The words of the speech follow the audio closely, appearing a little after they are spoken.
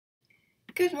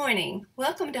Good morning.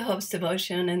 Welcome to Hope's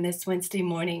Devotion on this Wednesday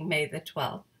morning, May the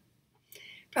 12th.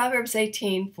 Proverbs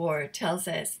 18:4 tells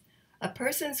us, "A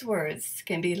person's words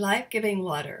can be life-giving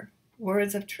water.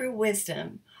 Words of true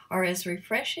wisdom are as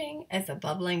refreshing as a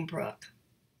bubbling brook."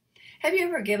 Have you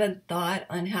ever given thought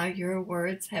on how your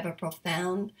words have a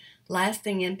profound,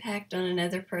 lasting impact on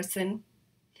another person?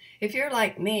 If you're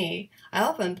like me, I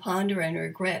often ponder and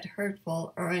regret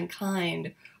hurtful or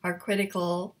unkind or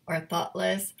critical or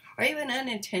thoughtless or even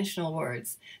unintentional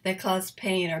words that cause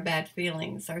pain or bad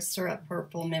feelings or stir up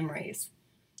hurtful memories.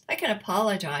 I can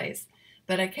apologize,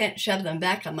 but I can't shove them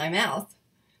back in my mouth.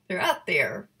 They're out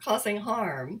there, causing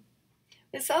harm.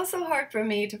 It's also hard for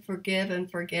me to forgive and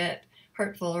forget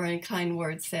hurtful or unkind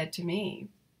words said to me.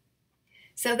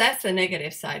 So that's the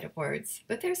negative side of words,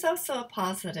 but there's also a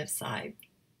positive side.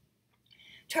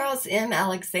 Charles M.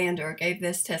 Alexander gave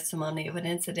this testimony of an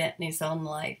incident in his own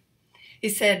life. He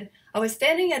said, "I was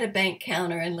standing at a bank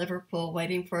counter in Liverpool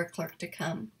waiting for a clerk to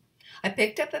come. I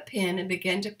picked up a pen and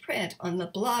began to print on the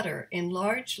blotter in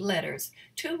large letters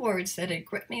 2 words that had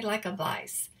gripped me like a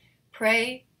vice: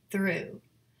 pray through.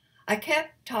 I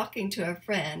kept talking to a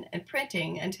friend and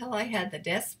printing until I had the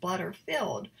desk blotter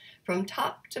filled from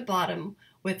top to bottom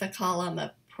with the column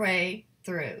of pray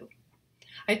through.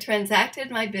 I transacted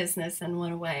my business and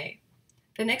went away.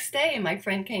 The next day, my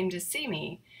friend came to see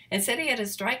me and said he had a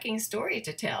striking story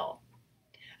to tell.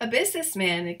 A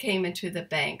businessman had came into the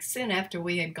bank soon after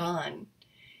we had gone.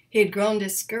 He had grown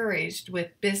discouraged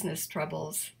with business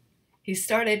troubles. He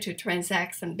started to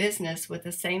transact some business with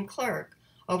the same clerk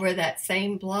over that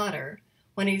same blotter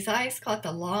when his eyes caught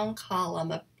the long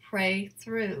column of pray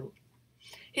through.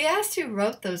 He asked who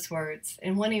wrote those words,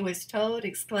 and when he was told,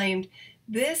 exclaimed,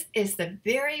 'This is the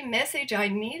very message I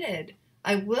needed.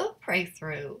 I will pray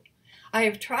through. I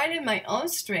have tried in my own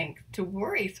strength to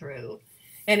worry through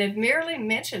and have merely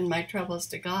mentioned my troubles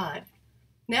to God.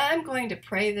 Now I'm going to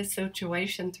pray the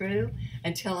situation through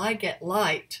until I get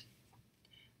light.'"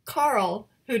 Carl,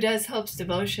 who does Hope's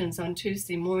Devotions on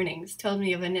Tuesday mornings, told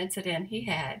me of an incident he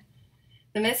had.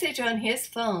 The message on his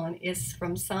phone is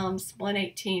from Psalms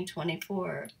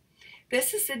 118:24.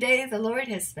 "This is the day the Lord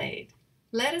has made.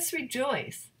 Let us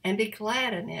rejoice and be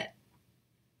glad in it."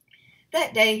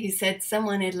 That day, he said,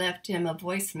 someone had left him a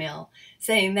voicemail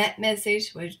saying that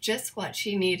message was just what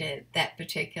she needed that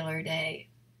particular day.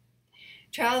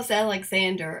 Charles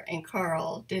Alexander and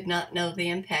Carl did not know the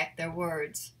impact their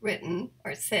words, written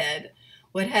or said,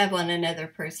 would have on another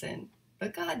person,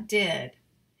 but God did.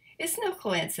 It's no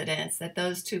coincidence that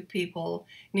those two people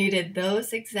needed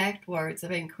those exact words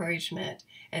of encouragement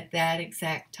at that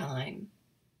exact time.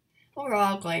 We're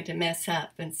all going to mess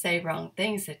up and say wrong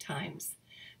things at times,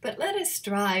 but let us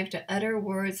strive to utter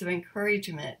words of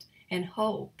encouragement and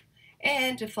hope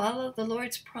and to follow the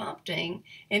Lord's prompting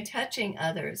in touching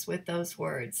others with those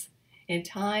words in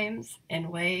times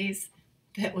and ways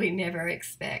that we never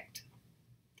expect.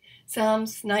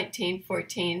 Psalms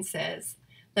 19:14 says,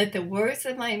 "Let the words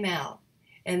of my mouth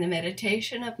and the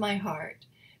meditation of my heart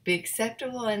be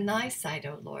acceptable in thy sight,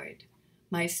 O Lord,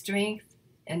 my strength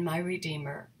and my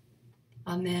Redeemer."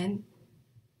 Amen